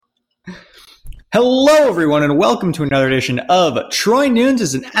Hello, everyone, and welcome to another edition of Troy Nunes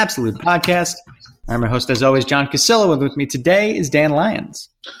is an Absolute Podcast. I'm your host, as always, John Casillo, and with me today is Dan Lyons.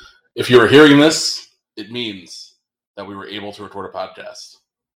 If you are hearing this, it means that we were able to record a podcast.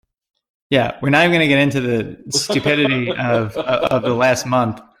 Yeah, we're not even going to get into the stupidity of the last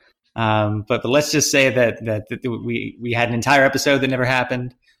month, but let's just say that we had an entire episode that never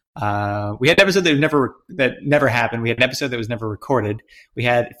happened. We had an episode that never happened. We had an episode that was never recorded. We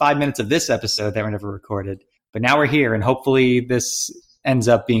had 5 minutes of this episode that were never recorded. But now we're here, and hopefully this ends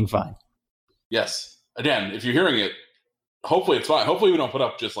up being fine. Yes. Again, if you're hearing it, hopefully it's fine. Hopefully we don't put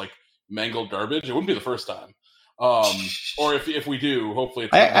up just like mangled garbage. It wouldn't be the first time. Or if we do, hopefully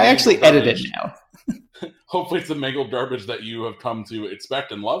it's... I actually edit it now. Hopefully it's the mangled garbage that you have come to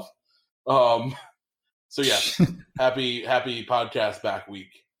expect and love. So yeah, happy podcast back week.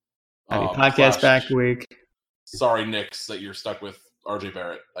 Happy podcast back week. Sorry, Knicks, that you're stuck with RJ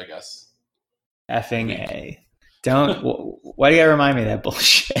Barrett, I guess. Effing A. Don't. Why do you gotta remind me of that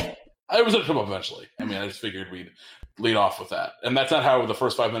bullshit? I was going to come up eventually. I mean, I just figured we'd lead off with that. And that's not how the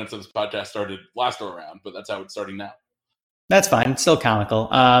first 5 minutes of this podcast started last go around, but that's how it's starting now. That's fine. It's still comical.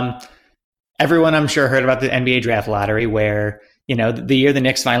 Everyone, I'm sure, heard about the NBA draft lottery where, the year the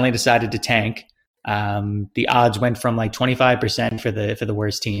Knicks finally decided to tank, the odds went from like 25% for the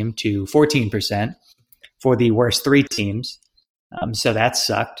worst team to 14% for the worst three teams. So that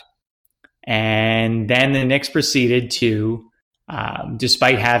sucked. And then the Knicks proceeded to,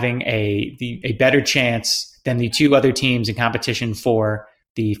 despite having a better chance than the two other teams in competition for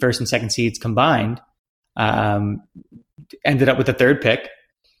the first and second seeds combined, ended up with the third pick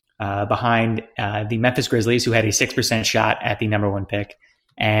behind the Memphis Grizzlies, who had a 6% shot at the number one pick,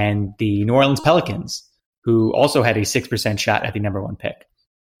 and the New Orleans Pelicans, who also had a 6% shot at the number one pick.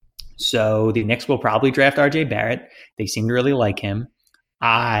 So the Knicks will probably draft RJ Barrett. They seem to really like him.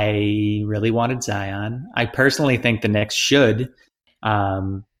 I really wanted Zion. I personally think the Knicks should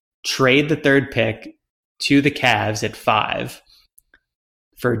trade the third pick to the Cavs at 5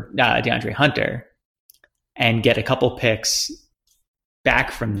 for DeAndre Hunter and get a couple picks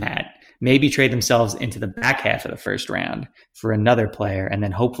back from that. Maybe trade themselves into the back half of the first round for another player, and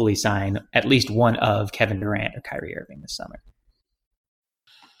then hopefully sign at least one of Kevin Durant or Kyrie Irving this summer.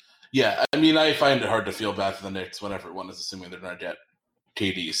 Yeah, I mean, I find it hard to feel bad for the Knicks when everyone is assuming they're going to get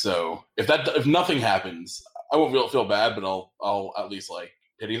KD. So if nothing happens, I won't feel bad, but I'll at least like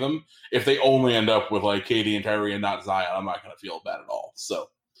pity them. If they only end up with like KD and Kyrie and not Zion, I'm not going to feel bad at all. So.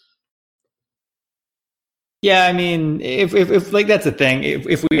 Yeah, I mean, if like that's the thing.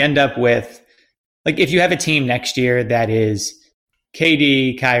 If we end up with, like, if you have a team next year that is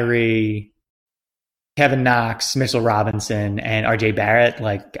KD, Kyrie, Kevin Knox, Mitchell Robinson, and RJ Barrett,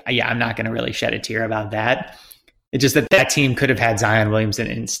 like, yeah, I'm not going to really shed a tear about that. It's just that team could have had Zion Williamson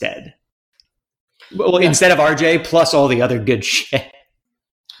instead. Well, instead of RJ, plus all the other good shit.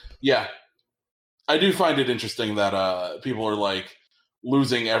 Yeah, I do find it interesting that people are like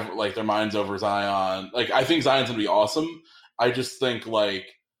losing their minds over Zion. Like, I think Zion's gonna be awesome. I just think like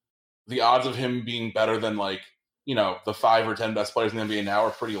the odds of him being better than like, the 5 or 10 best players in the NBA now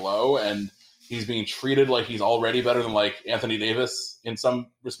are pretty low, and he's being treated like he's already better than like Anthony Davis in some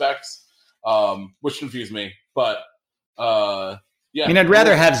respects, which confused me. But yeah, I mean, I'd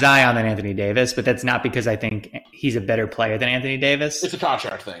rather have Zion than Anthony Davis, but that's not because I think he's a better player than Anthony Davis. It's a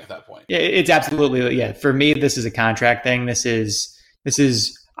contract thing at that point. It's absolutely, yeah. For me, this is a contract thing. This is.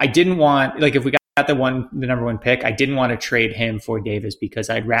 I didn't want, like, if we got the number one pick, I didn't want to trade him for Davis because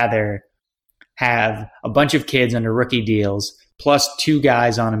I'd rather have a bunch of kids under rookie deals plus 2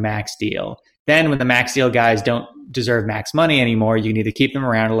 guys on a max deal. Then when the max deal guys don't deserve max money anymore, you can either keep them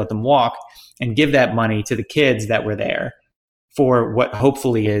around or let them walk and give that money to the kids that were there for what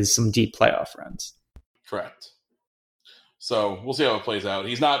hopefully is some deep playoff runs. Correct. So we'll see how it plays out.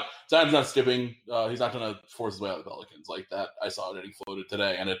 Zion's not skipping. He's not going to force his way out of the Pelicans like that. I saw it getting floated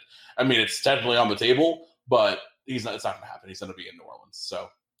today, and it's technically on the table, but it's not going to happen. He's going to be in New Orleans. So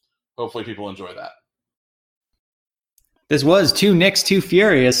hopefully people enjoy that. This was Two Knicks, Too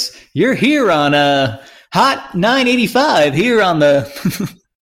Furious. You're here on Hot 985 here on the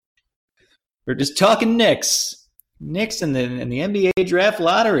we're just talking Knicks. Knicks and the NBA draft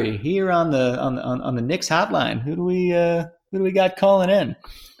lottery here on the Knicks hotline. Who do we got calling in?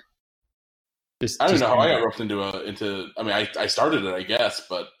 I don't know how I got roped into. I mean, I started it, I guess,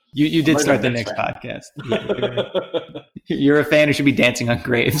 but you did start the Knicks podcast. You're a fan who should be dancing on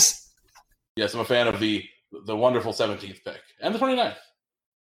graves. Yes, I'm a fan of the wonderful 17th pick and the 29th.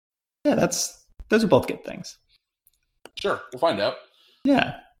 Yeah, those are both good things. Sure, we'll find out.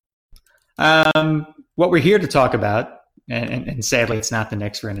 Yeah. What we're here to talk about and sadly, it's not the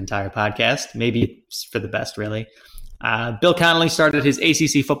Knicks for an entire podcast. Maybe it's for the best, really. Bill Connolly started his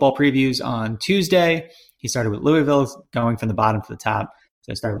ACC football previews on Tuesday. He started with Louisville, going from the bottom to the top.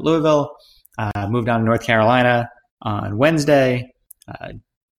 So I started with Louisville, moved on to North Carolina on Wednesday.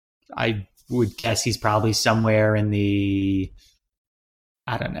 I would guess he's probably somewhere in the,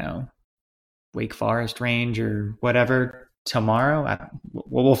 I don't know, Wake Forest range or whatever tomorrow.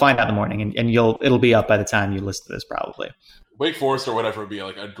 We'll find out in the morning, and it'll be up by the time you listen to this probably. Wake Forest or whatever would be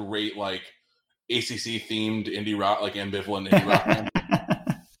like a great like ACC themed indie rock, like ambivalent indie rock.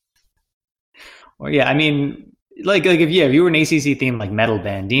 Well, yeah, I mean, like if you were an ACC themed like metal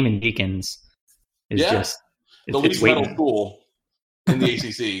band, Demon Deacons is just the least metal school in the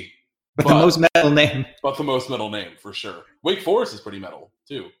ACC, but the most metal name. But the most metal name for sure. Wake Forest is pretty metal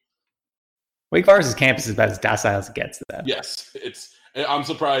too. Wake Forest's campus is about as docile as it gets, though. Yes, I'm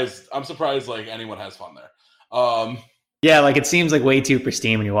surprised. Like anyone has fun there. Yeah, like it seems like way too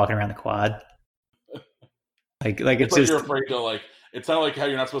pristine when you're walking around the quad. Like it's just you're afraid to like. It's not like how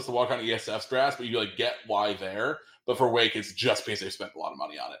you're not supposed to walk on ESF's grass, but you like get why there. But for Wake, it's just because they spent a lot of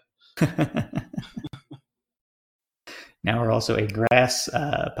money on it. Now we're also a grass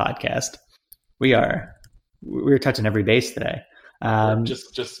podcast. We're touching every base today.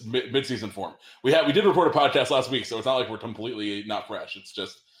 Just mid-season form. We did record a podcast last week, so it's not like we're completely not fresh. It's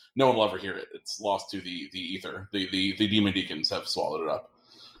just no one will ever hear it. It's lost to the ether. The Demon Deacons have swallowed it up,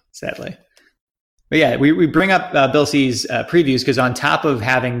 sadly. But yeah, we bring up Bill C's previews because on top of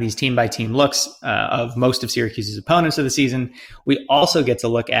having these team by team looks of most of Syracuse's opponents of the season, we also get to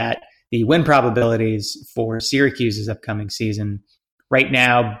look at the win probabilities for Syracuse's upcoming season. Right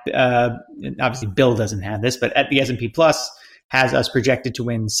now, obviously Bill doesn't have this, but at the S&P Plus has us projected to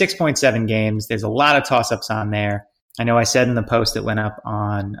win 6.7 games. There's a lot of toss-ups on there. I know I said in the post that went up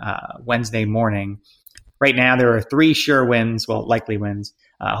on Wednesday morning. Right now, there are 3 sure wins, well, likely wins.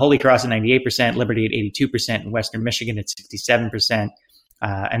 Holy Cross at 98%, Liberty at 82%, and Western Michigan at 67%.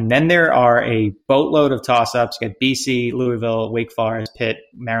 And then there are a boatload of toss-ups. You got BC, Louisville, Wake Forest, Pitt,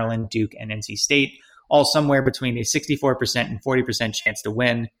 Maryland, Duke, and NC State, all somewhere between a 64% and 40% chance to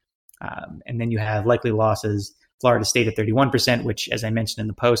win. And then you have likely losses, Florida State at 31%, which, as I mentioned in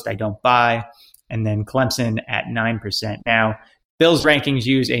the post, I don't buy. And then Clemson at 9%. Now, Bill's rankings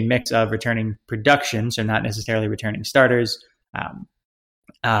use a mix of returning production, so not necessarily returning starters,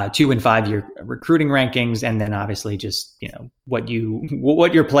 2 and 5 year recruiting rankings, and then obviously just what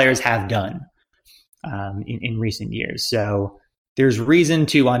your players have done in recent years. So there's reason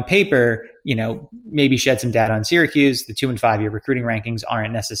to, on paper, maybe shed some data on Syracuse. The 2 and 5 year recruiting rankings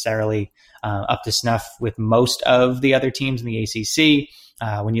aren't necessarily up to snuff with most of the other teams in the ACC.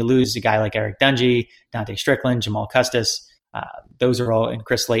 When you lose a guy like Eric Dungy, Dante Strickland, Jamal Custis, those are all, and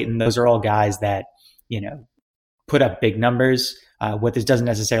Chris Slayton, those are all guys that put up big numbers. What this doesn't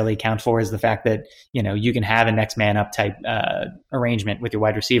necessarily account for is the fact that, you can have a next man up type arrangement with your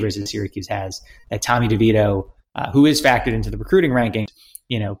wide receivers as Syracuse has. That Tommy DeVito, who is factored into the recruiting rankings,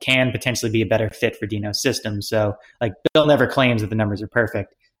 can potentially be a better fit for Dino's system. So like Bill never claims that the numbers are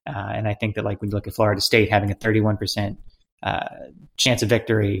perfect. And I think that like when you look at Florida State having a 31% chance of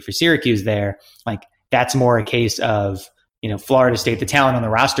victory for Syracuse there, like that's more a case of, Florida State, the talent on the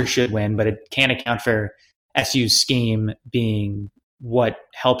roster should win, but it can't account for SU's scheme being what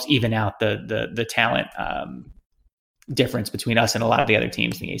helps even out the talent difference between us and a lot of the other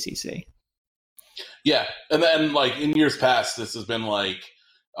teams in the ACC. Yeah, and then like in years past, this has been like,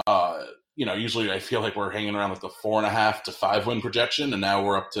 usually I feel like we're hanging around with the 4.5 to 5 win projection, and now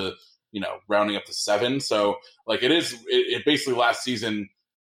we're up to rounding up to 7. So like it basically last season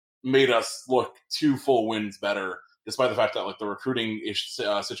made us look 2 full wins better, despite the fact that like the recruiting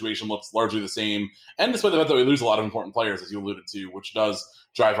situation looks largely the same, and despite the fact that we lose a lot of important players, as you alluded to, which does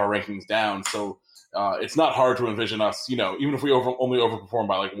drive our rankings down. So it's not hard to envision us, even if we only overperform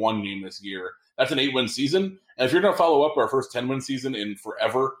by like 1 game this year, that's an 8-win season. And if you're going to follow up our first 10-win season in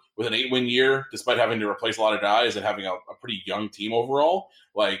forever with an 8-win year, despite having to replace a lot of guys and having a pretty young team overall,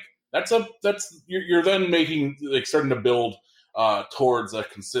 like you're then making like starting to build towards a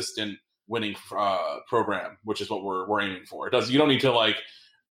consistent winning program, which is what we're aiming for. You don't need to like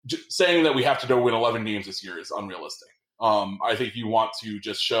saying that we have to go win 11 games this year is unrealistic. I think you want to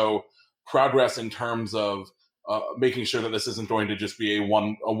just show progress in terms of making sure that this isn't going to just be a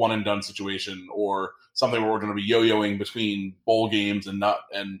one and done situation or something where we're going to be yo-yoing between bowl games and not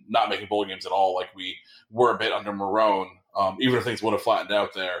making bowl games at all, like we were a bit under Marrone. Even if things would have flattened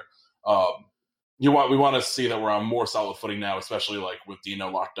out there, we want to see that we're on more solid footing now, especially like with Dino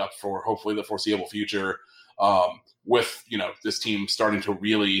locked up for hopefully the foreseeable future. With this team starting to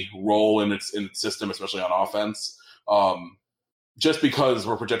really roll in its system, especially on offense. Just because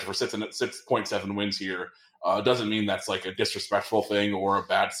we're projected for 6.7 wins here doesn't mean that's like a disrespectful thing or a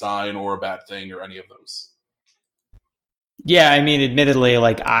bad sign or a bad thing or any of those. Yeah, I mean, admittedly,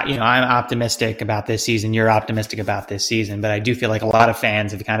 like I'm optimistic about this season. You're optimistic about this season, but I do feel like a lot of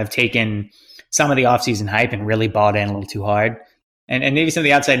fans have kind of taken some of the offseason hype and really bought in a little too hard, and maybe some of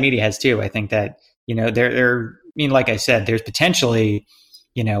the outside media has too. I think that there. I mean, like I said, there's potentially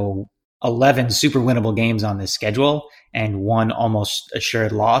 11 super winnable games on this schedule and one almost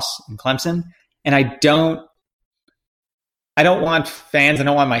assured loss in Clemson, and I don't want fans, I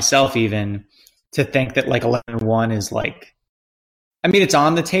don't want myself even to think that like 11-1 is like, I mean, it's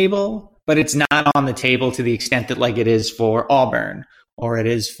on the table, but it's not on the table to the extent that like it is for Auburn or it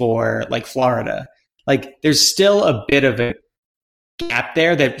is for like Florida. Like there's still a bit of a gap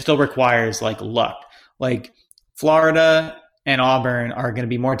there that still requires like luck. Like Florida and Auburn are going to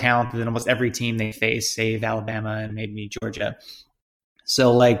be more talented than almost every team they face, save Alabama and maybe Georgia.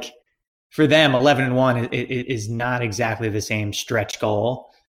 So like for them, 11-1 is not exactly the same stretch goal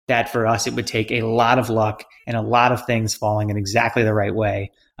that for us, it would take a lot of luck and a lot of things falling in exactly the right way.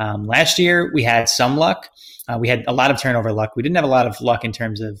 Last year, we had some luck. We had a lot of turnover luck. We didn't have a lot of luck in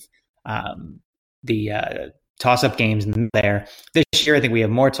terms of the toss-up games there. This year, I think we have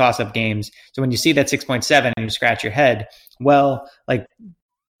more toss-up games. So when you see that 6.7 and you scratch your head, well, like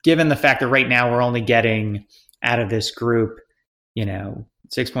given the fact that right now we're only getting out of this group,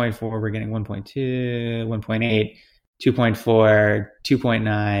 6.4, we're getting 1.2, 1.8, 2.4,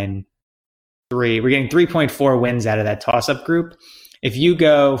 2.9, 3. We're getting 3.4 wins out of that toss-up group. If you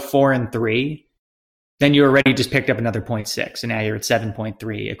go 4-3, then you already just picked up another 0.6, and now you're at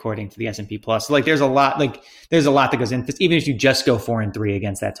 7.3 according to the S&P Plus. So, like there's a lot that goes in. Even if you just go 4-3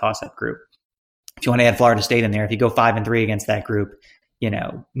 against that toss-up group, if you want to add Florida State in there, if you go 5-3 against that group,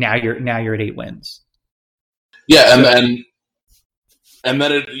 now you're at 8 wins. Yeah, and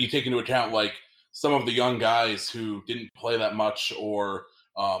then you take into account like some of the young guys who didn't play that much or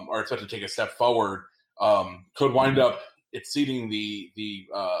are expected to take a step forward could wind up exceeding the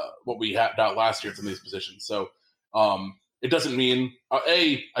what we had out last year from these positions. So it doesn't mean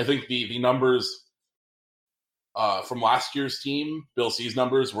I think the numbers from last year's team, Bill C's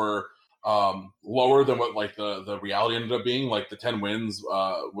numbers were lower than what like the reality ended up being. Like the 10 wins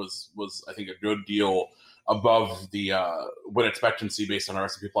was I think a good deal above the win expectancy based on our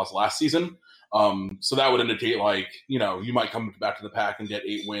S&P Plus last season. So that would indicate like, you might come back to the pack and get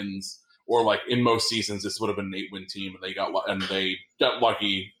 8 wins, or like in most seasons, this would have been an 8-win team and they got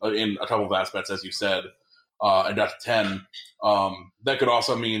lucky in a couple of aspects, as you said, and got to 10. That could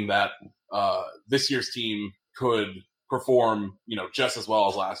also mean that this year's team could perform, just as well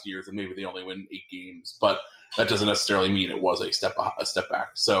as last year's, and maybe they only win 8 games, but that doesn't necessarily mean it was a step back.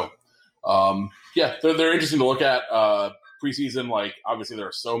 So they're interesting to look at. Preseason, like obviously there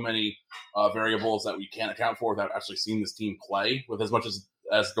are so many variables that we can't account for without actually seeing this team play with as much as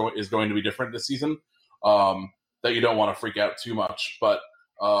is going to be different this season, that you don't want to freak out too much. But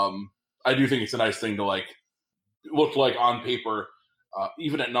I do think it's a nice thing to like look like on paper,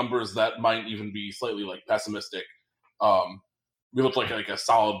 even at numbers that might even be slightly like pessimistic. We look like a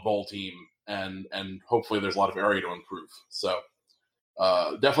solid bowl team, and hopefully there's a lot of area to improve. So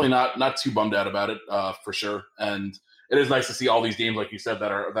definitely not too bummed out about it for sure. And it is nice to see all these games, like you said,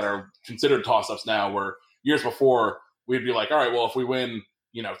 that are considered toss-ups now, where years before we'd be like, all right, well, if we win,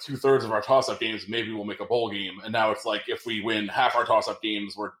 2/3 of our toss-up games, maybe we'll make a bowl game. And now it's like, if we win half our toss-up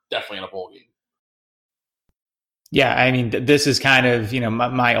games, we're definitely in a bowl game. Yeah, I mean, this is kind of,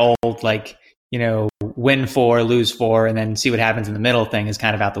 my old, like, win 4, lose 4, and then see what happens in the middle thing is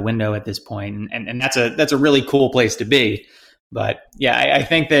kind of out the window at this point. And that's a really cool place to be. But yeah, I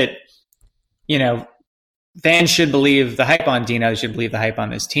think that, fans should believe the hype on Dino, should believe the hype on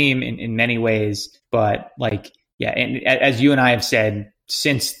this team in many ways. But like, yeah, and as you and I have said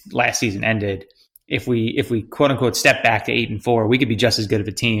since last season ended, if we quote unquote step back to 8-4, we could be just as good of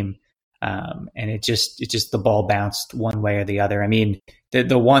a team. And it just the ball bounced one way or the other. I mean,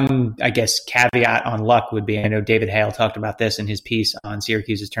 the one, I guess, caveat on luck would be, I know David Hale talked about this in his piece on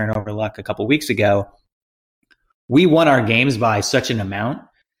Syracuse's turnover luck a couple weeks ago. We won our games by such an amount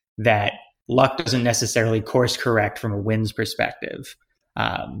that luck doesn't necessarily course correct from a wins perspective.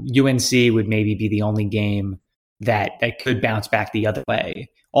 UNC would maybe be the only game that could bounce back the other way.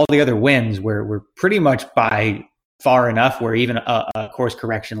 All the other wins were pretty much by far enough where even a course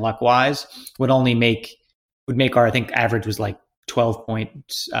correction luck wise would make our, I think average was like 12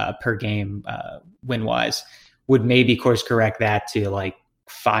 points per game win wise, would maybe course correct that to like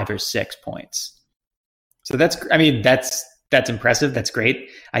 5 or 6 points. So that's impressive. That's great.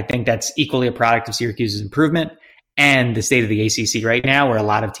 I think that's equally a product of Syracuse's improvement and the state of the ACC right now, where a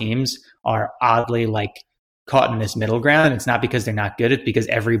lot of teams are oddly like caught in this middle ground. And it's not because they're not good. It's because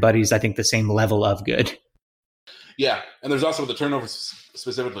everybody's, I think, the same level of good. Yeah. And there's also with the turnovers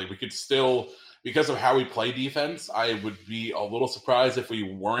specifically, we could still, because of how we play defense, I would be a little surprised if we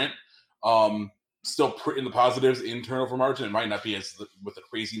weren't still in the positives in turnover margin. It might not be with the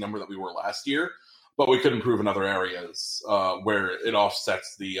crazy number that we were last year, but we could improve in other areas where it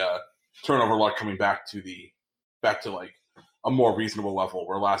offsets the turnover luck coming back to like a more reasonable level,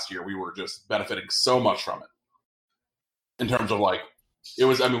 where last year we were just benefiting so much from it in terms of like, it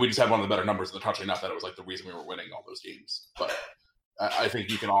was, I mean, we just had one of the better numbers in the country. Not that it was like the reason we were winning all those games, but I think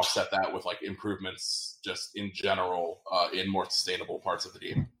you can offset that with like improvements just in general in more sustainable parts of the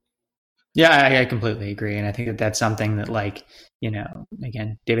game. Yeah, I completely agree. And I think that that's something that, like, you know,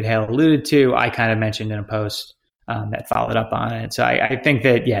 again, David Hale alluded to, I kind of mentioned in a post that followed up on it. So I think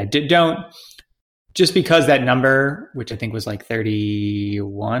that, yeah, don't, just because that number, which I think was like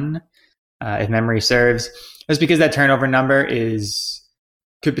 31, if memory serves, just because that turnover number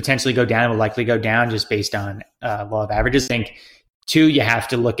could potentially go down, will likely go down just based on law of averages. I think, two, you have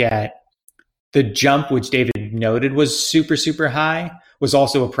to look at the jump, which David noted was super, super high, was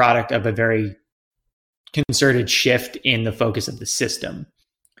also a product of a very concerted shift in the focus of the system.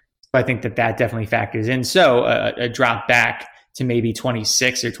 So I think that definitely factors in. So a drop back to maybe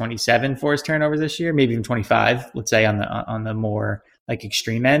 26 or 27 forced turnovers this year, maybe even 25, let's say on the more like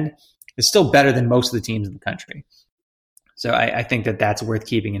extreme end, is still better than most of the teams in the country. So I think that that's worth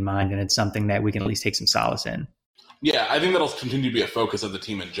keeping in mind, and it's something that we can at least take some solace in. Yeah, I think that'll continue to be a focus of the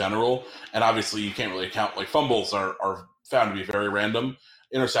team in general. And obviously you can't really account, like fumbles are found to be very random,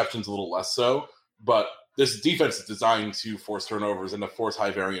 interceptions a little less so. But this defense is designed to force turnovers and to force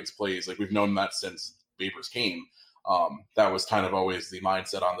high variance plays. Like we've known that since Babers came. That was kind of always the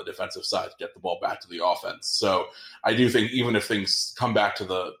mindset on the defensive side, to get the ball back to the offense. So I do think even if things come back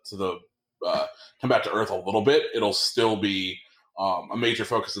to come back to earth a little bit, it'll still be a major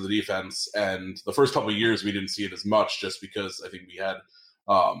focus of the defense. And the first couple of years, we didn't see it as much, just because I think we had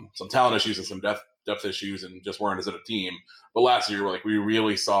some talent issues and some depth issues, and just weren't as a team. But last year, like, we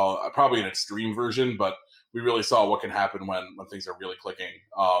really saw probably an extreme version, but we really saw what can happen when things are really clicking.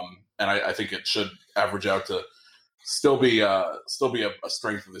 And I think it should average out to still be a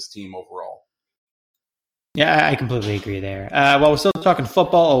strength of this team overall. Yeah, I completely agree there. While we're still talking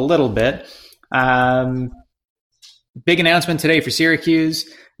football a little bit, big announcement today for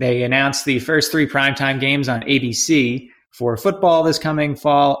Syracuse. They announced the first 3 primetime games on ABC for football this coming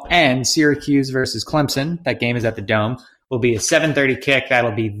fall, and Syracuse versus Clemson. That game is at the Dome. Will be a 7:30 kick.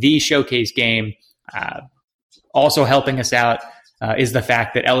 That'll be the showcase game. Also helping us out is the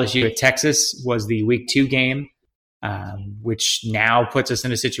fact that LSU at Texas was the week 2 game, which now puts us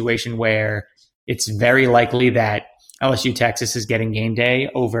in a situation where it's very likely that LSU Texas is getting game day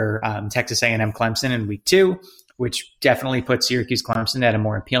over Texas A&M Clemson in week 2, which definitely puts Syracuse Clemson at a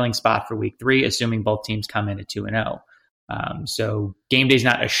more appealing spot for week 3, assuming both teams come in at 2-0. So game day is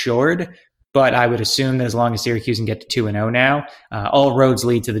not assured, but I would assume that as long as Syracuse can get to 2-0 now, all roads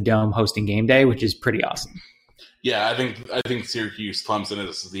lead to the Dome hosting game day, which is pretty awesome. Yeah, I think Syracuse Clemson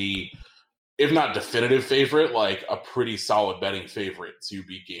is the, if not definitive favorite, like a pretty solid betting favorite to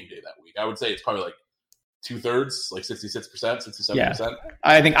beat game day that week. I would say it's probably like 2/3, like 66%, 67%. Yeah.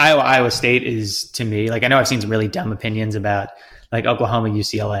 I think Iowa State is, to me, like, I know I've seen some really dumb opinions about like Oklahoma,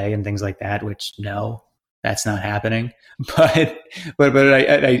 UCLA, and things like that, which no, that's not happening. But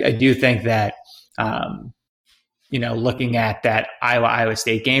I do think that looking at that Iowa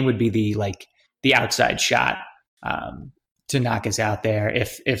State game would be the outside shot to knock us out there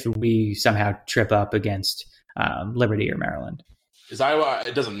if we somehow trip up against Liberty or Maryland. Is Iowa?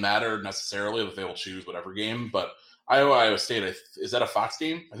 It doesn't matter necessarily if they will choose whatever game, but Iowa State, is that a Fox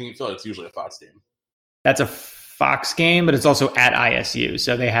game? I think it's usually a Fox game. That's a Fox game, but it's also at ISU,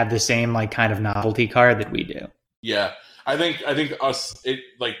 so they have the same like kind of novelty card that we do. Yeah, I think us,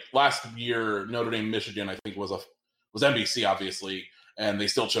 like last year, Notre Dame Michigan, I think was NBC obviously, and they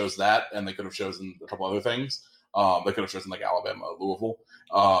still chose that, and they could have chosen a couple other things. They could have chosen like Alabama, Louisville.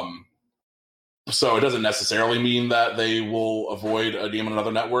 So it doesn't necessarily mean that they will avoid a game on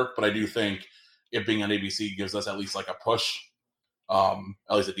another network, but I do think it being on ABC gives us at least like a push, at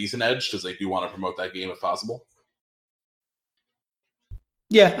least a decent edge, because they do want to promote that game if possible.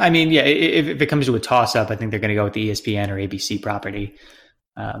 Yeah, I mean, yeah, if it comes to a toss-up, I think they're going to go with the ESPN or ABC property.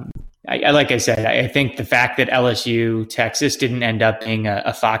 Like I said, I think the fact that LSU Texas didn't end up being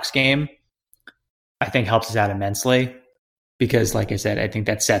a Fox game, I think helps us out immensely. Because, like I said, I think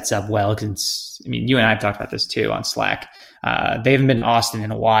that sets up well. Because you and I have talked about this too on Slack. They haven't been in Austin in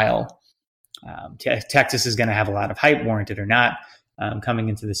a while, Texas is going to have a lot of hype, warranted or not, coming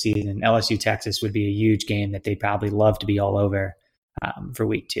into the season. LSU Texas would be a huge game that they'd probably love to be all over for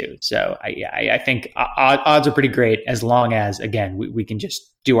week 2. So I think odds are pretty great as long as, again, we can just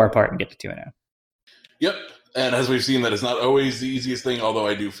do our part and get to 2-0. Yep. And as we've seen, that is not always the easiest thing, although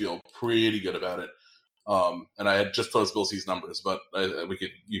I do feel pretty good about it. And I had just posted Bill C's numbers, but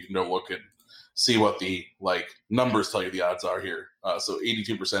you can go look and see what the numbers tell you the odds are here. So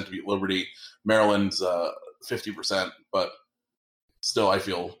 82% to beat Liberty, Maryland's 50%, but still I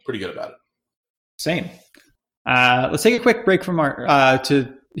feel pretty good about it. Same. Let's take a quick break from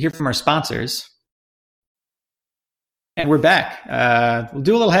to hear from our sponsors. And we're back. We'll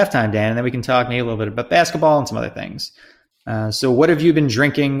do a little halftime, Dan, and then we can talk maybe a little bit about basketball and some other things. So what have you been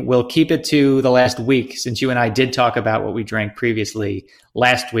drinking? We'll keep it to the last week, since you and I did talk about what we drank previously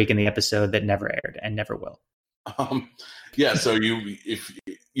last week in the episode that never aired and never will. Yeah, so if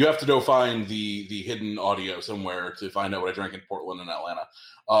you have to go find the hidden audio somewhere to find out what I drank in Portland and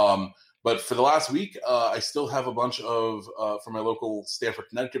Atlanta. But for the last week, I still have a bunch of from my local Stamford,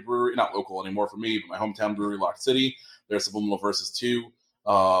 Connecticut brewery. Not local anymore for me, but my hometown brewery, Lock City. Their Subliminal Versus 2,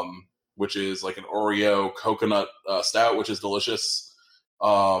 which is like an Oreo coconut stout, which is delicious.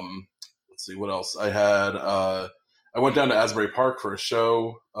 Let's see what else I had. I went down to Asbury Park for a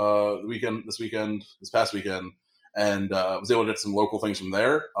show this past weekend, and was able to get some local things from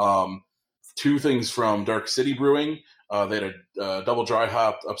there. 2 things from Dark City Brewing. They had a double dry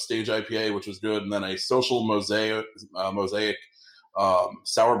hopped upstage IPA, which was good, and then a social mosaic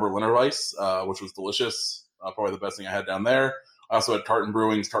sour Berliner Weiss, which was delicious. Probably the best thing I had down there. I also had Tartan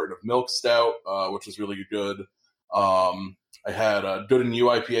Brewing's Tartan of Milk Stout, which was really good. I had a Good and You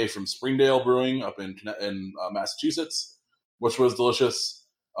IPA from Springdale Brewing up in Massachusetts, which was delicious.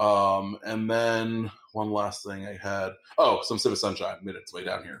 And then one last thing I had. Oh, some Civic Sunshine made its way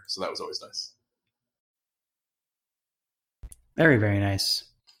down here, so that was always nice. Very, very nice.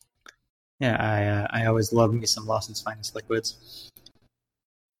 Yeah, I always love me some Lawson's Finest Liquids.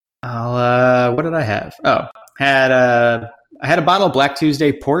 What did I have? Oh, I had a bottle of Black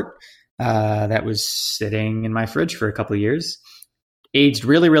Tuesday port that was sitting in my fridge for a couple of years. Aged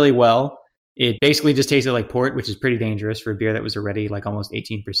really, really well. It basically just tasted like port, which is pretty dangerous for a beer that was already like almost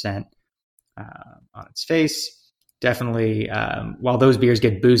 18% on its face. Definitely, while those beers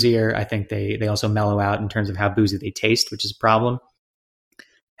get boozier, I think they also mellow out in terms of how boozy they taste, which is a problem.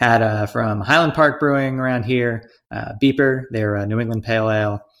 Had from Highland Park Brewing around here, Beeper, their New England Pale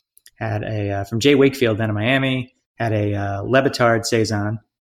Ale. Had a from Jay Wakefield down in Miami. Had a Lebitard Saison,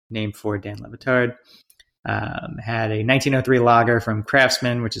 named for Dan Lebitard. Had a 1903 lager from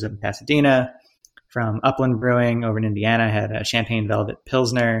Craftsman, which is up in Pasadena. From Upland Brewing over in Indiana. Had a Champagne Velvet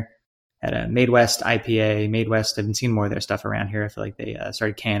Pilsner. Had a Made West IPA. Made West, I've been seeing more of their stuff around here. I feel like they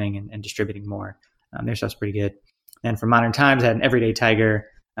started canning and distributing more. Their stuff's pretty good. And from Modern Times, had an Everyday Tiger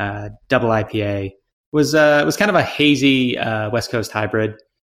double IPA. Was kind of a hazy West Coast hybrid,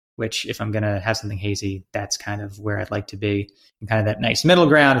 which if I'm going to have something hazy, that's kind of where I'd like to be. And kind of that nice middle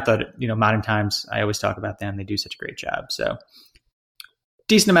ground. I thought, Modern Times, I always talk about them. They do such a great job. So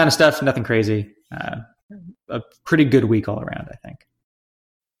decent amount of stuff, nothing crazy. A pretty good week all around, I think.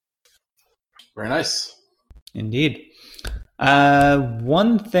 Very nice. Indeed.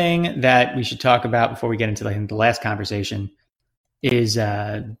 One thing that we should talk about before we get into the last conversation is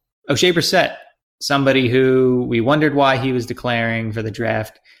O'Shea Brissett, somebody who we wondered why he was declaring for the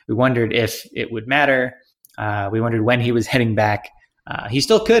draft. We wondered if it would matter. We wondered when he was heading back. He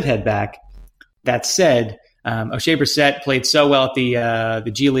still could head back. That said, O'Shea Brissett played so well at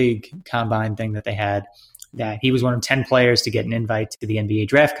the G League Combine thing that they had that he was one of 10 players to get an invite to the NBA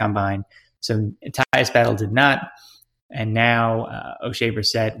Draft Combine. So Tyus Battle did not. And now O'Shea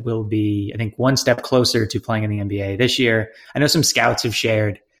Brissett will be, I think, one step closer to playing in the NBA this year. I know some scouts have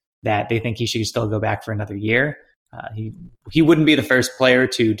shared that they think he should still go back for another year. He wouldn't be the first player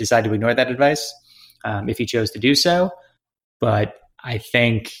to decide to ignore that advice if he chose to do so. But I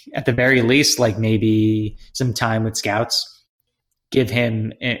think at the very least, like maybe some time with scouts, give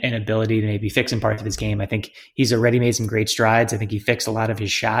him an ability to maybe fix in parts of his game. I think he's already made some great strides. I think he fixed a lot of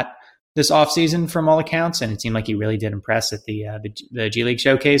his shot this offseason from all accounts, and it seemed like he really did impress at the G League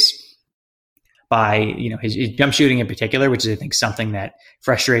showcase by his jump shooting in particular, which is I think something that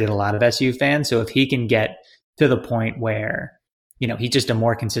frustrated a lot of SU fans. So if he can get to the point where he's just a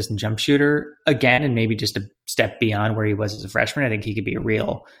more consistent jump shooter again, and maybe just a step beyond where he was as a freshman, I think he could be a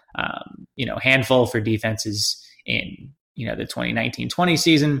real handful for defenses in the 2019-20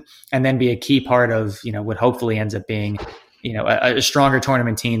 season, and then be a key part of what hopefully ends up being a stronger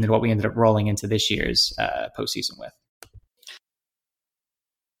tournament team than what we ended up rolling into this year's postseason with.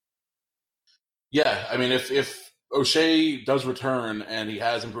 Yeah, I mean, if O'Shea does return and he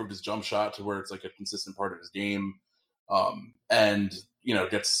has improved his jump shot to where it's like a consistent part of his game, and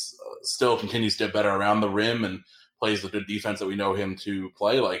gets still continues to get better around the rim and plays the good defense that we know him to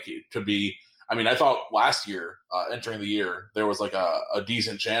play, like it could be. I mean, I thought last year, entering the year, there was like a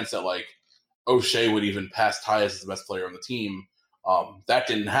decent chance that like O'Shea would even pass Tyus as the best player on the team. That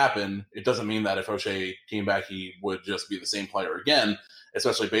didn't happen. It doesn't mean that if O'Shea came back, he would just be the same player again,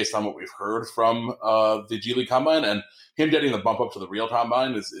 especially based on what we've heard from the G League Combine. And him getting the bump up to the real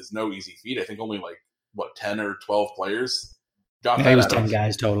Combine is no easy feat. I think only like, 10 or 12 players got that. It was 10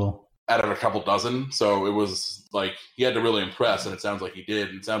 guys total. Out of a couple dozen. So it was like he had to really impress, and it sounds like he did.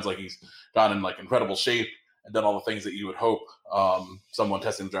 And it sounds like he's gotten in like incredible shape and done all the things that you would hope someone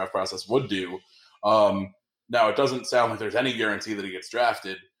testing the draft process would do. Now, it doesn't sound like there's any guarantee that he gets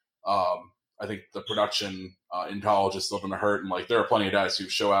drafted. I think the production in college is still going to hurt. And like there are plenty of guys who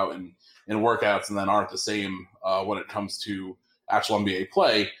show out in workouts and then aren't the same when it comes to actual NBA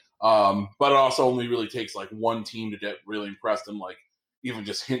play. But it also only really takes like one team to get really impressed and like even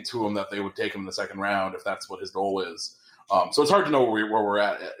just hint to him that they would take him in the second round if that's what his goal is. So it's hard to know where we're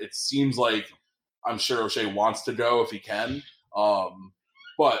at. It seems like I'm sure O'Shea wants to go if he can,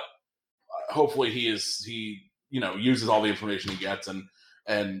 but hopefully he uses all the information he gets,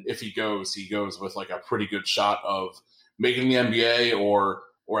 and if he goes with like a pretty good shot of making the NBA or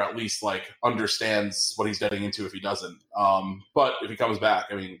at least like understands what he's getting into if he doesn't. But if he comes back,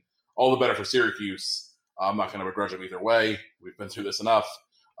 I mean, all the better for Syracuse. I'm not going to begrudge him either way. We've been through this enough.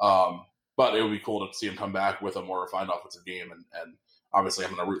 But it would be cool to see him come back with a more refined offensive game. And obviously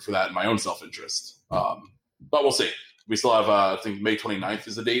I'm going to root for that in my own self-interest. But we'll see. We still have, I think May 29th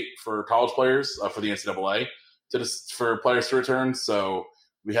is the date for college players for the NCAA for players to return. So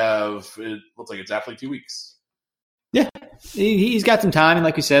we have, it looks like exactly 2 weeks. Yeah, he's got some time. And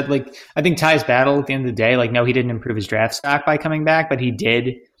like we said, like I think Tyus Battle at the end of the day, like no, he didn't improve his draft stock by coming back, but he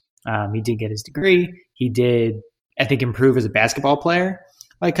did. He did get his degree. He did, I think, improve as a basketball player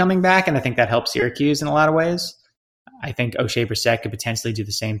by coming back, and I think that helps Syracuse in a lot of ways. I think O'Shea Brissett could potentially do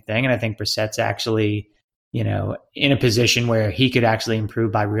the same thing, and I think Brissett's actually, in a position where he could actually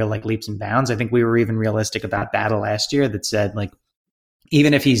improve by real like leaps and bounds. I think we were even realistic about Battle last year that said like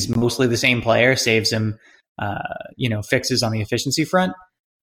even if he's mostly the same player, saves him, fixes on the efficiency front,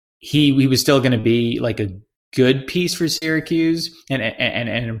 he was still going to be like a good piece for Syracuse and an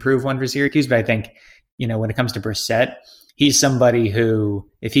improved one for Syracuse. But I think, when it comes to Brissett, he's somebody who,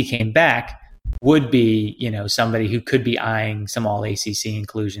 if he came back, would be, somebody who could be eyeing some all ACC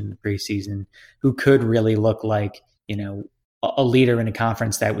inclusion in the preseason, who could really look like, a leader in a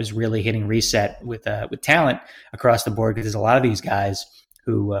conference that was really hitting reset with talent across the board. Because there's a lot of these guys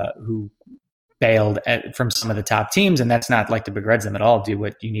who bailed from some of the top teams, and that's not like to begrudge them at all. Do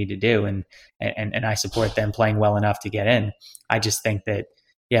what you need to do, and I support them playing well enough to get in. I just think that,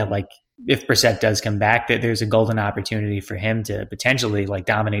 like if Brissett does come back, that there's a golden opportunity for him to potentially like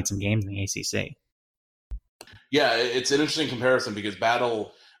dominate some games in the ACC. Yeah, it's an interesting comparison because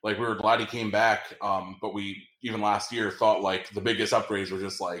Battle, like we were glad he came back, but we even last year thought like the biggest upgrades were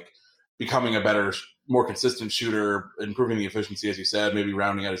just like becoming a better, more consistent shooter, improving the efficiency, as you said, maybe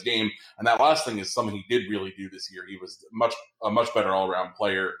rounding out his game. And that last thing is something he did really do this year. He was a much better all-around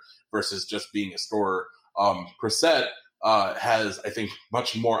player versus just being a scorer. Brissett has, I think,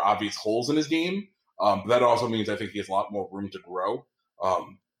 much more obvious holes in his game. But that also means I think he has a lot more room to grow.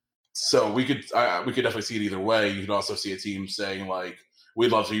 So we could definitely see it either way. You could also see a team saying like,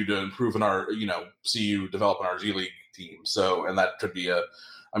 we'd love for you to improve in our, see you develop in our G League team. So, and that could be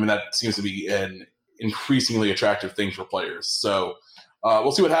that seems to be an increasingly attractive thing for players. So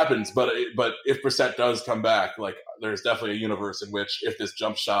we'll see what happens. But if Brissett does come back, like there's definitely a universe in which if this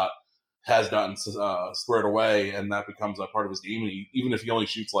jump shot has gotten squared away and that becomes a part of his game, and even if he only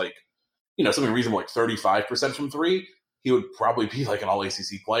shoots like, something reasonable like 35% from three, he would probably be like an all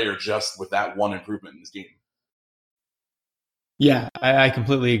ACC player just with that one improvement in his game. Yeah, I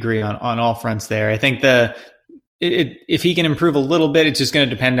completely agree on all fronts there. I think if he can improve a little bit, it's just going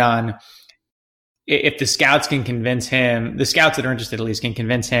to depend on if the scouts can convince him, the scouts that are interested at least can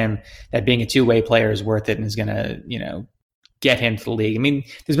convince him that being a two-way player is worth it and is going to, get him to the league. I mean,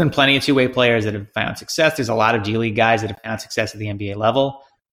 there's been plenty of two-way players that have found success. There's a lot of G League guys that have found success at the NBA level.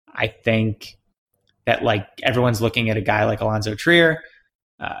 I think that like everyone's looking at a guy like Alonzo Trier,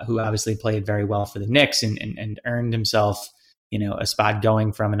 who obviously played very well for the Knicks and earned himself, a spot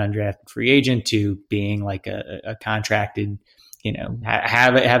going from an undrafted free agent to being like a contracted,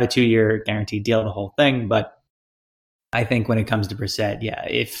 have a 2-year guaranteed deal, the whole thing. But I think when it comes to Brissett,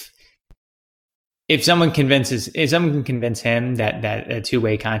 if if someone can convince him that a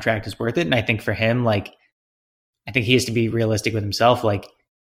two-way contract is worth it, and I think for him, like, I think he has to be realistic with himself. Like,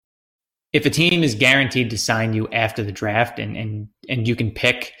 if a team is guaranteed to sign you after the draft and you can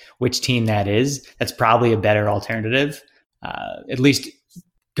pick which team that is, that's probably a better alternative, at least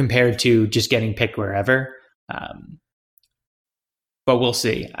compared to just getting picked wherever. But we'll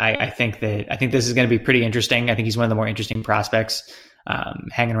see. I think this is going to be pretty interesting. I think he's one of the more interesting prospects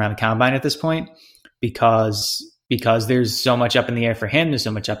hanging around the combine at this point because there's so much up in the air for him. There's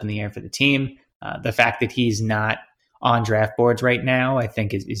so much up in the air for the team. The fact that he's not on draft boards right now, I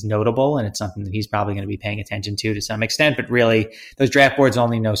think is notable, and it's something that he's probably going to be paying attention to some extent. But really, those draft boards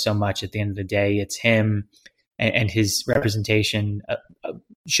only know so much. At the end of the day, it's him and his representation,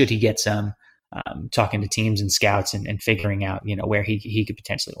 should he get some, talking to teams and scouts and figuring out, where he could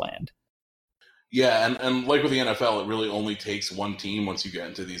potentially land. Yeah, and like with the NFL, it really only takes one team once you get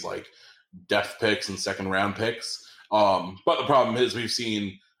into these like depth picks and second round picks. But the problem is we've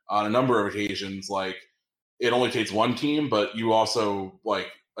seen on a number of occasions, like, it only takes one team, but you also, like,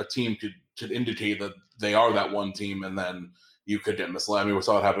 a team could indicate that they are that one team, and then you could get misled. I mean, we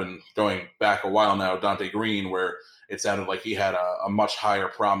saw it happen going back a while now, Dante Green, where it sounded like he had a much higher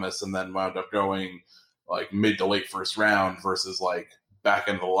promise and then wound up going, like, mid to late first round versus, like, back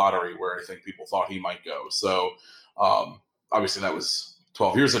into the lottery where I think people thought he might go. So, obviously that was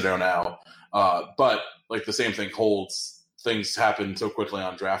 12 years ago now. But, like, the same thing holds. Things happen so quickly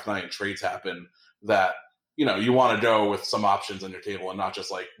on draft night and trades happen that, you want to go with some options on your table and not just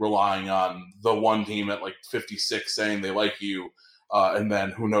like relying on the one team at like 56 saying they like you. And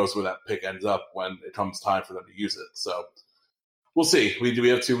then who knows where that pick ends up when it comes time for them to use it. So we'll see. We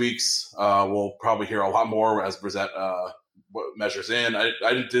have 2 weeks. We'll probably hear a lot more as Brissett measures in.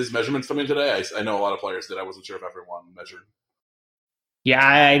 I did his measurements coming today. I know a lot of players did. I wasn't sure if everyone measured. Yeah,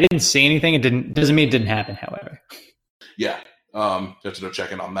 I didn't see anything. Doesn't mean it didn't happen, however. Yeah. You have to go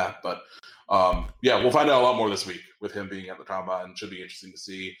check in on that. But we'll find out a lot more this week with him being at the combine. Should be interesting to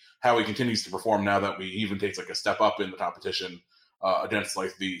see how he continues to perform now that he even takes like a step up in the competition against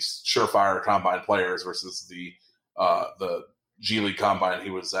like the surefire combine players versus the G League combine he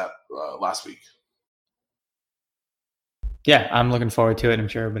was at last week. Yeah, I'm looking forward to it. I'm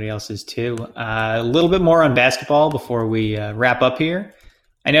sure everybody else is too. A little bit more on basketball before we wrap up here.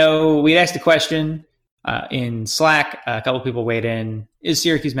 I know we asked a question in Slack. A couple people weighed in. Is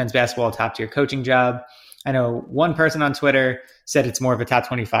Syracuse men's basketball a top-tier coaching job? I know one person on Twitter said it's more of a top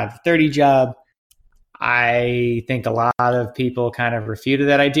 25 to 30 job. I think a lot of people kind of refuted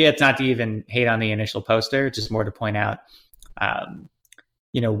that idea. It's not to even hate on the initial poster, just more to point out,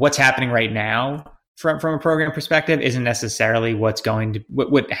 what's happening right now from a program perspective isn't necessarily what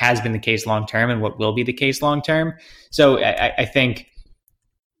has been the case long-term and what will be the case long-term. So I think,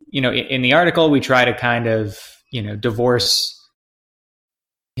 in the article, we try to kind of, divorce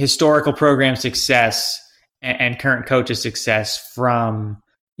historical program success and current coaches' success from,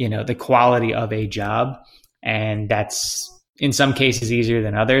 the quality of a job. And that's in some cases easier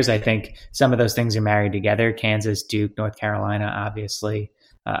than others. I think some of those things are married together. Kansas, Duke, North Carolina, obviously,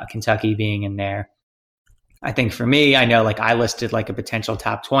 Kentucky being in there. I think for me, I know like I listed like a potential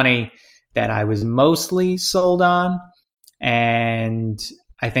top 20 that I was mostly sold on. And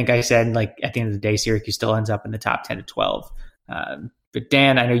I think I said, like, at the end of the day, Syracuse still ends up in the top 10 to 12. But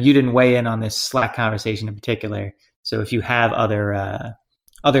Dan, I know you didn't weigh in on this Slack conversation in particular. So if you have other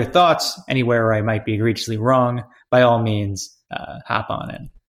thoughts anywhere where I might be egregiously wrong, by all means, hop on in.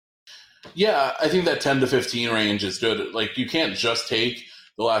 Yeah, I think that 10 to 15 range is good. Like, you can't just take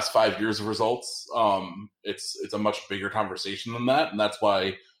the last 5 years of results. It's a much bigger conversation than that. And that's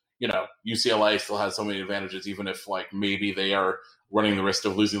why, UCLA still has so many advantages, even if like maybe they are running the risk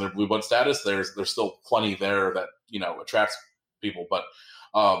of losing their blue blood status. There's still plenty there that, attracts people. But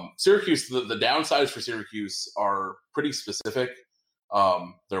Syracuse, the downsides for Syracuse are pretty specific.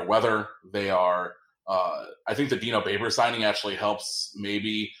 Their weather, they are, I think the Dino Babers signing actually helps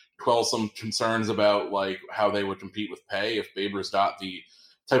maybe quell some concerns about like how they would compete with pay if Babers got the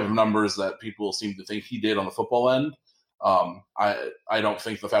type of numbers that people seem to think he did on the football end. I don't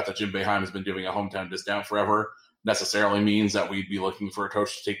think the fact that Jim Boeheim has been giving a hometown discount forever necessarily means that we'd be looking for a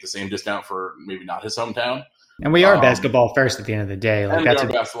coach to take the same discount for maybe not his hometown. And we are basketball first at the end of the day. Like, and we are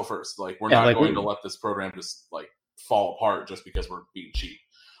basketball first. Like, we're not going to let this program just like fall apart just because we're being cheap.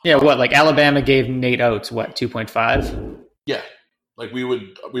 Yeah, like Alabama gave Nate Oates 2.5? Yeah, like we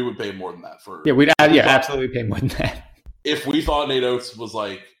would pay more than that for. Yeah, we'd absolutely pay more than that. If we thought Nate Oates was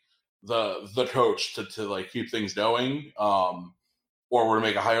like the coach to like keep things going, or were to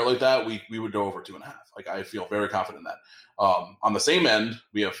make a hire like that, we would go over 2.5. Like, I feel very confident in that. On the same end,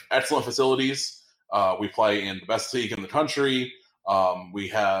 we have excellent facilities. We play in the best league in the country. We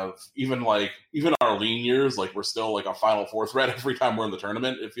have even our lean years, like we're still like a Final Four threat every time we're in the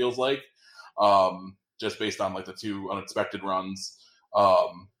tournament. It feels like, just based on like the two unexpected runs.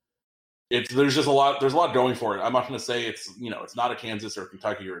 There's just a lot. There's a lot going for it. I'm not going to say it's not a Kansas or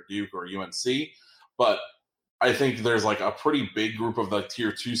Kentucky or Duke or UNC, but I think there's like a pretty big group of the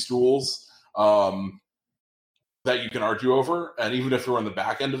tier 2 schools that you can argue over, and even if we're on the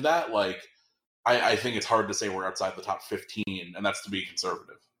back end of that, like I think it's hard to say we're outside the top 15, and that's to be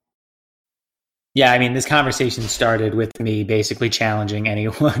conservative. Yeah, I mean, this conversation started with me basically challenging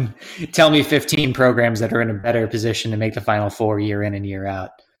anyone. Tell me 15 programs that are in a better position to make the Final Four year in and year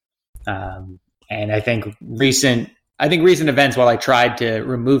out. And I think recent events, while I tried to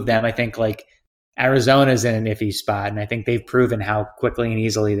remove them, I think like Arizona's in an iffy spot, and I think they've proven how quickly and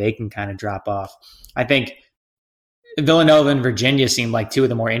easily they can kind of drop off. I think Villanova and Virginia seem like two of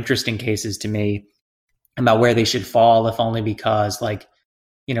the more interesting cases to me about where they should fall, if only because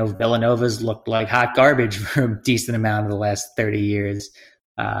Villanova's looked like hot garbage for a decent amount of the last 30 years.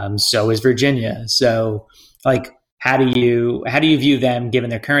 So is Virginia. So like, how do you view them given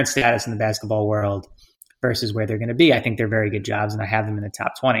their current status in the basketball world versus where they're going to be? I think they're very good jobs, and I have them in the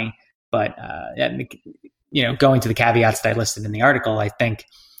top 20. But going to the caveats that I listed in the article, I think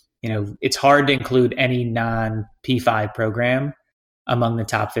it's hard to include any non-P5 program among the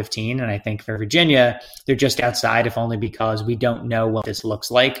top 15. And I think for Virginia, they're just outside, if only because we don't know what this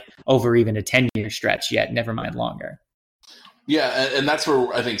looks like over even a 10-year stretch yet, never mind longer. Yeah, and that's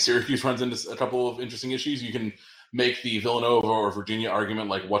where I think Syracuse runs into a couple of interesting issues. You can make the Villanova or Virginia argument,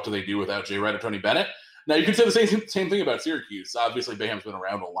 like what do they do without Jay Wright or Tony Bennett? Now, you can say the same thing about Syracuse. Obviously, Boeheim's been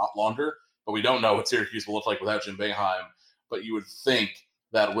around a lot longer, but we don't know what Syracuse will look like without Jim Boeheim. But you would think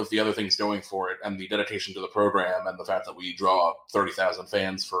that with the other things going for it and the dedication to the program and the fact that we draw 30,000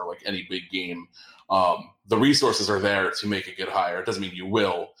 fans for like any big game, the resources are there to make a good hire. It doesn't mean you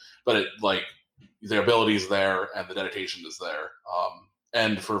will, but the ability is there and the dedication is there.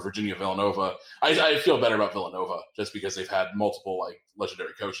 And for Virginia Villanova, I feel better about Villanova just because they've had multiple like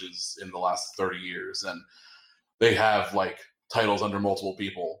legendary coaches in the last 30 years and they have like titles under multiple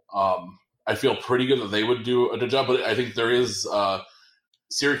people. I feel pretty good that they would do a good job, but I think there is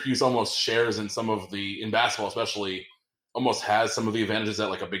Syracuse almost shares in basketball especially, almost has some of the advantages that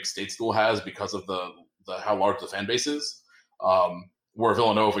like a big state school has because of the how large the fan base is. Where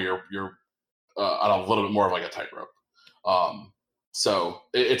Villanova, you're on a little bit more of like a tightrope. So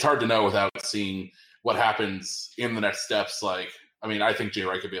it's hard to know without seeing what happens in the next steps. Like, I mean, I think Jay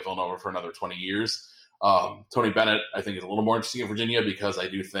Wright could be at Villanova for another 20 years. Tony Bennett, I think, is a little more interesting in Virginia because I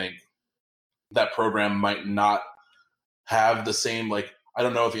do think that program might not have the same, like, I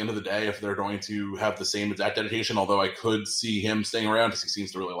don't know at the end of the day if they're going to have the same exact dedication, although I could see him staying around because he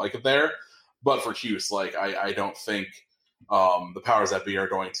seems to really like it there. But for Hughes, like, I don't think the powers that be are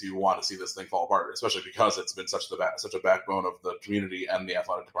going to want to see this thing fall apart, especially because it's been such a backbone of the community and the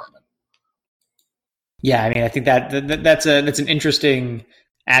athletic department. Yeah, I mean, I think that's an interesting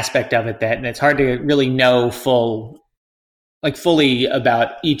aspect of it that it's hard to really know fully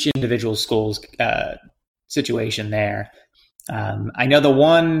about each individual school's situation there. I know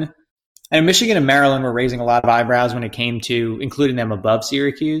Michigan and Maryland were raising a lot of eyebrows when it came to including them above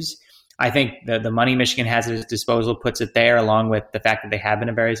Syracuse. I think the money Michigan has at its disposal puts it there, along with the fact that they have been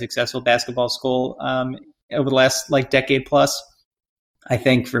a very successful basketball school over the last decade plus. I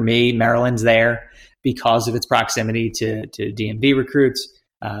think for me, Maryland's there because of its proximity to DMV recruits,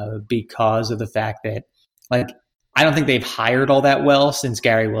 because of the fact that I don't think they've hired all that well since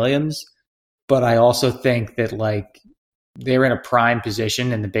Gary Williams, but I also think that they're in a prime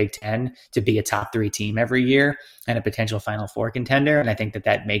position in the Big Ten to be a top 3 team every year and a potential Final Four contender. And I think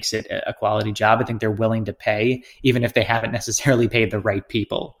that makes it a quality job. I think they're willing to pay, even if they haven't necessarily paid the right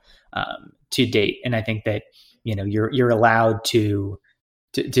people to date. And I think that, you're allowed to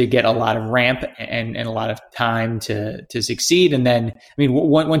get a lot of ramp and a lot of time to succeed. And then, I mean,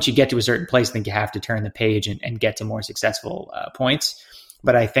 once you get to a certain place, I think you have to turn the page and get to more successful points.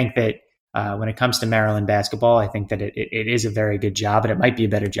 But I think that when it comes to Maryland basketball, I think that it is a very good job, and it might be a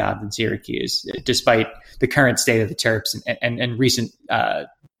better job than Syracuse, despite the current state of the Terps and recent,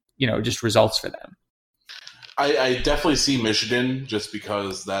 just results for them. I definitely see Michigan just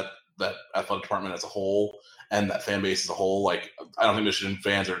because that athletic department as a whole and that fan base as a whole. I don't think Michigan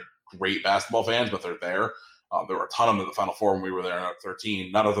fans are great basketball fans, but they're there. There were a ton of them at the Final Four when we were there in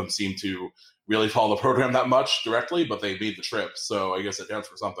 2013. None of them seemed to really follow the program that much directly, but they made the trip. So I guess it counts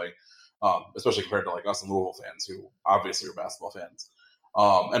for something. Especially compared to us and Louisville fans who obviously are basketball fans,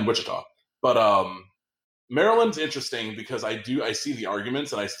 and Wichita. But Maryland's interesting because I see the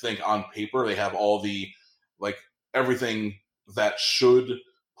arguments, and I think on paper they have all the everything that should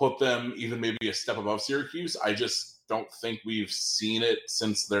put them even maybe a step above Syracuse. I just don't think we've seen it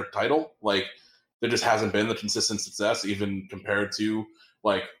since their title. There just hasn't been the consistent success, even compared to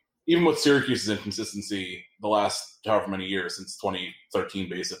even with Syracuse's inconsistency the last however many years, since 2013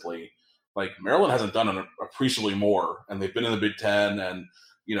 basically. Maryland hasn't done appreciably more, and they've been in the Big Ten, and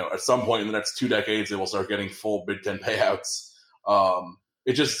at some point in the next 2 decades they will start getting full Big Ten payouts.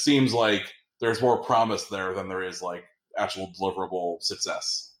 It just seems like there's more promise there than there is actual deliverable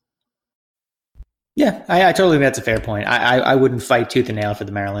success. Yeah, I totally think that's a fair point. I wouldn't fight tooth and nail for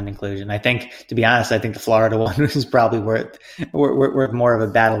the Maryland inclusion. I think, to be honest, the Florida one is probably worth more of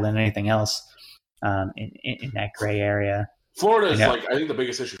a battle than anything else in that gray area. Florida is I think the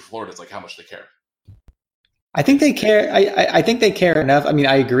biggest issue for Florida is how much they care. I think they care. I think they care enough. I mean,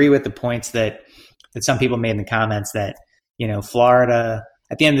 I agree with the points that some people made in the comments that Florida,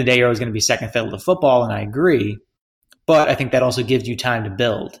 at the end of the day, you're always going to be second fiddle to football, and I agree. But I think that also gives you time to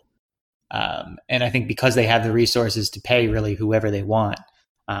build. And I think because they have the resources to pay really whoever they want,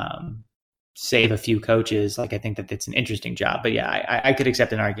 save a few coaches, I think that it's an interesting job. But yeah, I could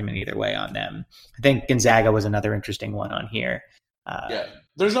accept an argument either way on them. I think Gonzaga was another interesting one on here. Yeah,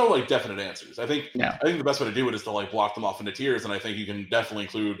 there's no definite answers. I think the best way to do it is to block them off into tiers, and I think you can definitely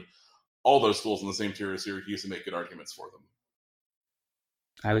include all those schools in the same tier as Syracuse and make good arguments for them.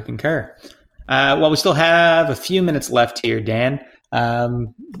 I would concur. Well, we still have a few minutes left here, Dan.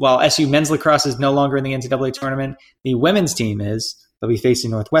 While SU men's lacrosse is no longer in the NCAA tournament, the women's team is. They'll be facing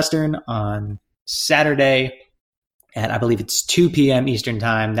Northwestern on Saturday at, I believe it's 2 p.m. Eastern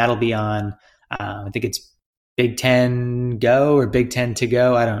time. That'll be on, I think it's Big Ten Go or Big Ten To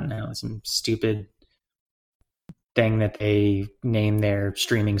Go. I don't know. Some stupid thing that they name their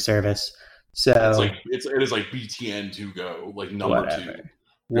streaming service. So it is BTN To Go, number whatever. 2.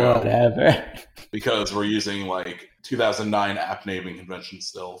 Whatever. Because we're using 2009 app naming conventions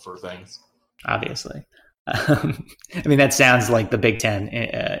still for things. Obviously. I mean, that sounds like the Big Ten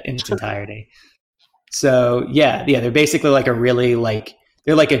in its entirety. So yeah, they're basically a really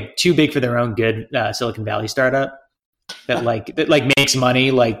they're a too big for their own good Silicon Valley startup that makes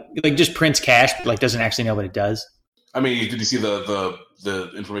money, just prints cash, but doesn't actually know what it does. I mean, did you see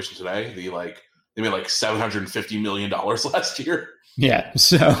the information today? They made $750 million last year. Yeah,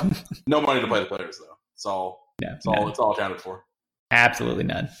 so no money to play the players though. It's all accounted for. Absolutely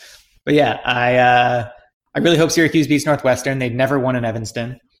none. But yeah, I really hope Syracuse beats Northwestern. They've never won in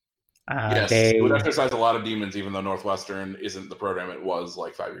Evanston. Yes, they would exercise a lot of demons, even though Northwestern isn't the program it was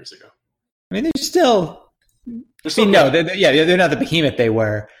 5 years ago. I mean, they're still they're not the behemoth they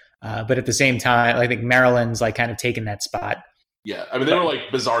were, but at the same time, I think Maryland's kind of taken that spot. Yeah, I mean they were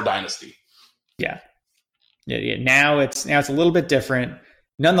bizarre dynasty. Yeah. Now it's a little bit different.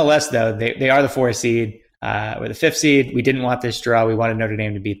 Nonetheless, though, they are the 4th seed. We're the 5th seed. We didn't want this draw. We wanted Notre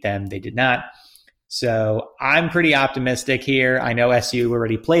Dame to beat them. They did not. So I'm pretty optimistic here. I know SU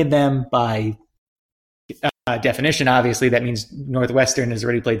already played them by definition. Obviously, that means Northwestern has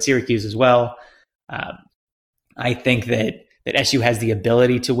already played Syracuse as well. I think that SU has the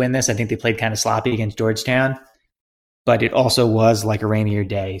ability to win this. I think they played kind of sloppy against Georgetown, but it also was a rainier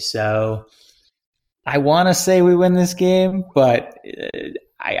day. So I want to say we win this game, but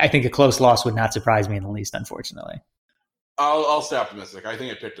I think a close loss would not surprise me in the least, unfortunately. I'll stay optimistic. I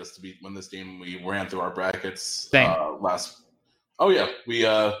think I picked us to win this game. We ran through our brackets last. Oh yeah, we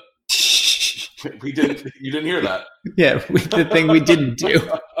didn't. You didn't hear that? Yeah, the thing we didn't do.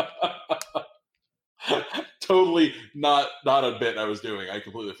 Totally not a bit I was doing. I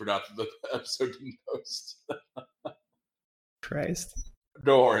completely forgot that the episode didn't post. Christ.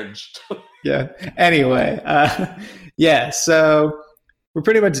 No orange. Yeah. Anyway, so we're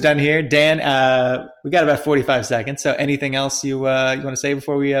pretty much done here. Dan, we got about 45 seconds. So anything else you want to say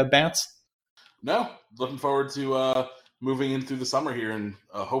before we bounce? No. Looking forward to moving in through the summer here, and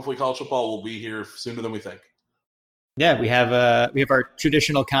hopefully college football will be here sooner than we think. Yeah, we have our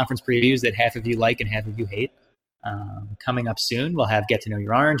traditional conference previews that half of you like and half of you hate. Coming up soon, we'll have Get to Know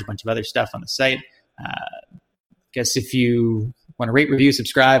Your Orange, a bunch of other stuff on the site. Guess if you want to rate, review,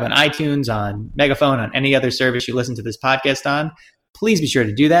 subscribe on iTunes, on Megaphone, on any other service you listen to this podcast on, please be sure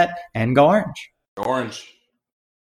to do that, and go Orange. Go Orange.